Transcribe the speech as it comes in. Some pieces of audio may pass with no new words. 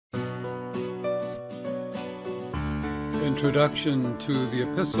Introduction to the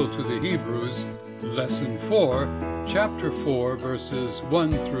Epistle to the Hebrews, Lesson 4, Chapter 4, verses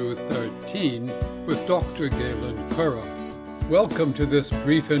 1 through 13, with Dr. Galen Curra. Welcome to this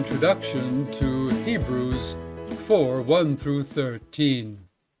brief introduction to Hebrews 4, 1 through 13.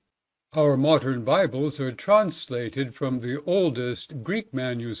 Our modern Bibles are translated from the oldest Greek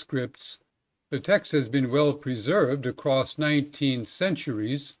manuscripts. The text has been well preserved across 19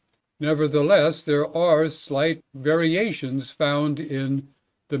 centuries. Nevertheless, there are slight variations found in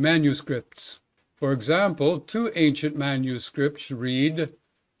the manuscripts. For example, two ancient manuscripts read,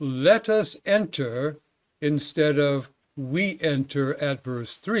 "Let us enter," instead of "we enter" at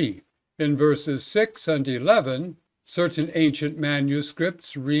verse 3. In verses 6 and 11, certain ancient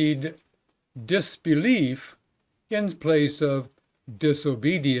manuscripts read "disbelief" in place of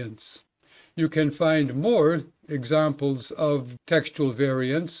 "disobedience." You can find more examples of textual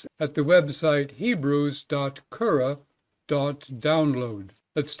variants at the website hebrews.curra.download.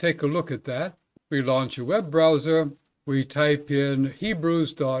 Let's take a look at that. We launch a web browser, we type in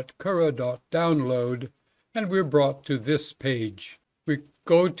hebrews.curra.download, and we're brought to this page. We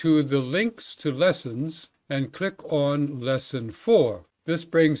go to the links to lessons and click on Lesson 4. This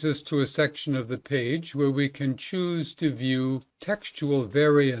brings us to a section of the page where we can choose to view textual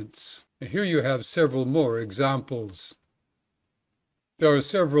variants. Here you have several more examples. There are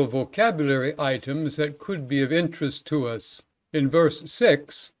several vocabulary items that could be of interest to us. In verse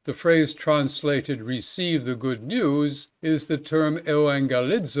 6, the phrase translated "receive the good news" is the term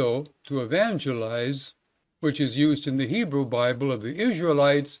euangelizo, to evangelize, which is used in the Hebrew Bible of the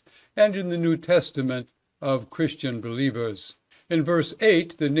Israelites and in the New Testament of Christian believers. In verse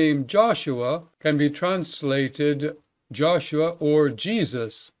 8, the name Joshua can be translated Joshua or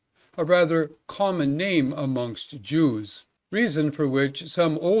Jesus, a rather common name amongst Jews, reason for which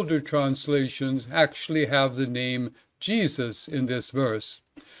some older translations actually have the name Jesus in this verse.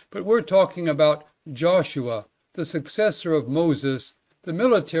 But we're talking about Joshua, the successor of Moses, the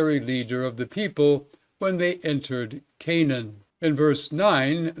military leader of the people when they entered Canaan. In verse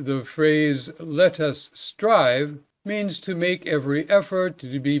 9, the phrase "let us strive" means to make every effort,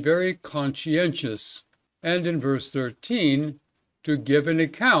 to be very conscientious. And in verse 13, to give an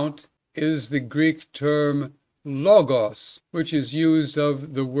account is the Greek term logos, which is used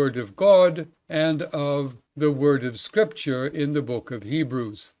of the Word of God and of the Word of Scripture in the book of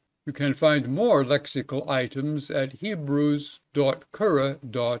Hebrews. You can find more lexical items at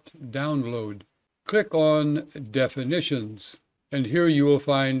hebrews.curra.download. Click on Definitions, and here you will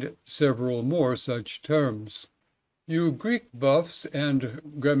find several more such terms. You Greek buffs and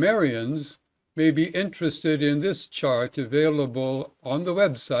grammarians may be interested in this chart available on the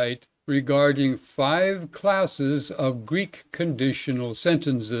website regarding 5 classes of Greek conditional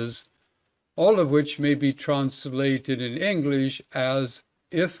sentences, all of which may be translated in English as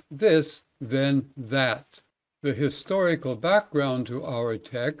 "if this, then that." The historical background to our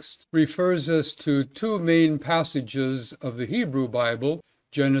text refers us to 2 main passages of the Hebrew Bible,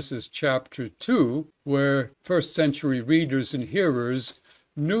 Genesis chapter 2, where first-century readers and hearers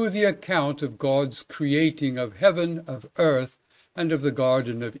knew the account of God's creating of heaven, of earth, and of the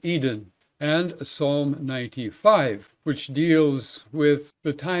Garden of Eden, and Psalm 95, which deals with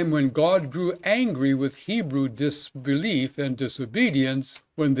the time when God grew angry with Hebrew disbelief and disobedience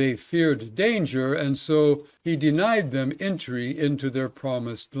when they feared danger, and so he denied them entry into their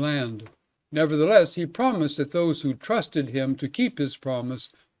promised land. Nevertheless, he promised that those who trusted him to keep his promise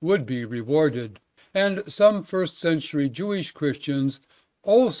would be rewarded. And some first-century Jewish Christians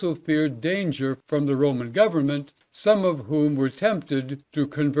also feared danger from the Roman government, some of whom were tempted to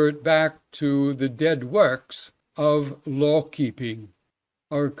convert back to the dead works of law-keeping.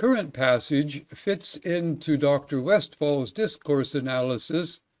 Our current passage fits into Dr. Westfall's discourse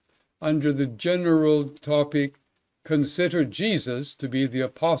analysis under the general topic, "Consider Jesus to be the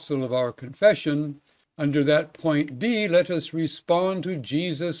apostle of our confession." Under that point B, let us respond to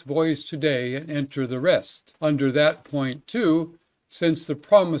Jesus' voice today and enter the rest. Under that point 2, since the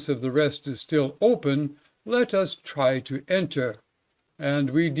promise of the rest is still open, let us try to enter. And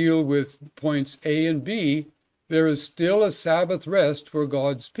we deal with points A and B. There is still a Sabbath rest for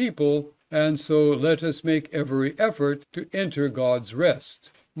God's people, and so let us make every effort to enter God's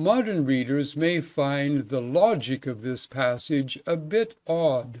rest. Modern readers may find the logic of this passage a bit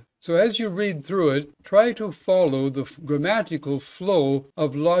odd. So as you read through it, try to follow the grammatical flow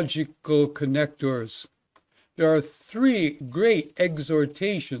of logical connectors. There are 3 great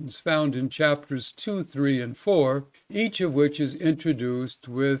exhortations found in chapters 2, 3, and 4, each of which is introduced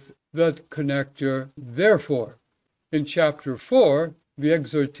with the connector "therefore." In chapter 4, The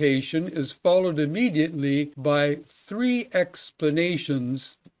exhortation is followed immediately by 3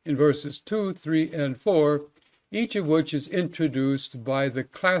 explanations in verses 2, 3, and 4, each of which is introduced by the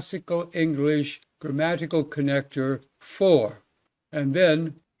classical English grammatical connector for. And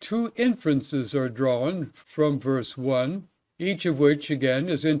then 2 inferences are drawn from verse 1, each of which again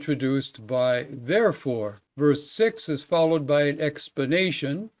is introduced by therefore. Verse 6 is followed by an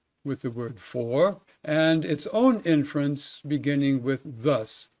explanation with the word for, and its own inference beginning with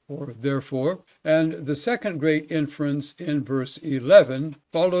thus, or therefore, and the second great inference in verse 11,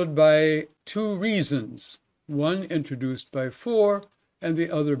 followed by 2 reasons, one introduced by for, and the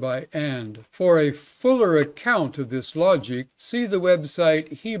other by and. For a fuller account of this logic, see the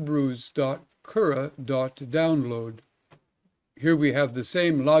website hebrews.cura.download. Here we have the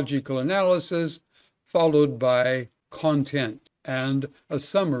same logical analysis, followed by content and a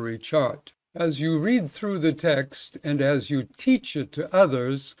summary chart. As you read through the text and as you teach it to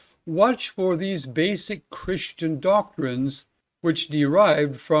others, watch for these basic Christian doctrines which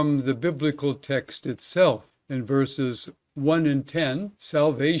derive from the biblical text itself. In verses 1 and 10,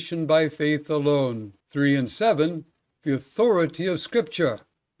 salvation by faith alone. 3 and 7, the authority of Scripture.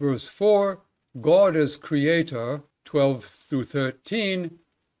 Verse 4, God as creator. 12 through 13,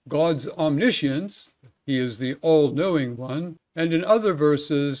 God's omniscience, he is the all-knowing one, and in other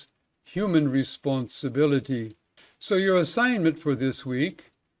verses, human responsibility. So your assignment for this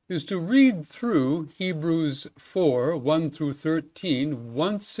week is to read through Hebrews 4, 1 through 13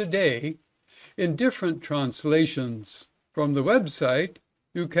 once a day in different translations. From the website,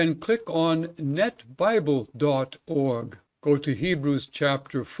 you can click on netbible.org. Go to Hebrews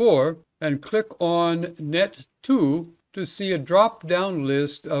chapter 4 and click on Net 2 to see a drop-down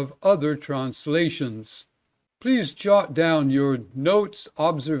list of other translations. Please jot down your notes,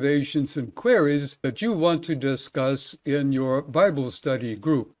 observations, and queries that you want to discuss in your Bible study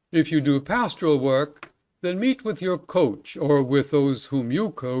group. If you do pastoral work, then meet with your coach or with those whom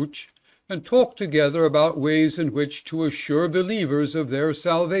you coach and talk together about ways in which to assure believers of their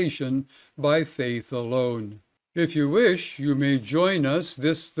salvation by faith alone. If you wish, you may join us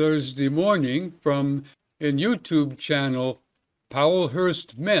this Thursday morning from in YouTube channel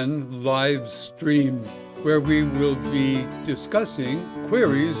Powellhurst Men live stream, where we will be discussing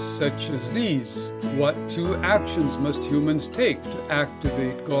queries such as these. What 2 actions must humans take to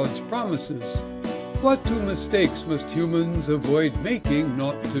activate God's promises? What 2 mistakes must humans avoid making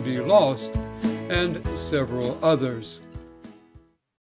not to be lost? And several others.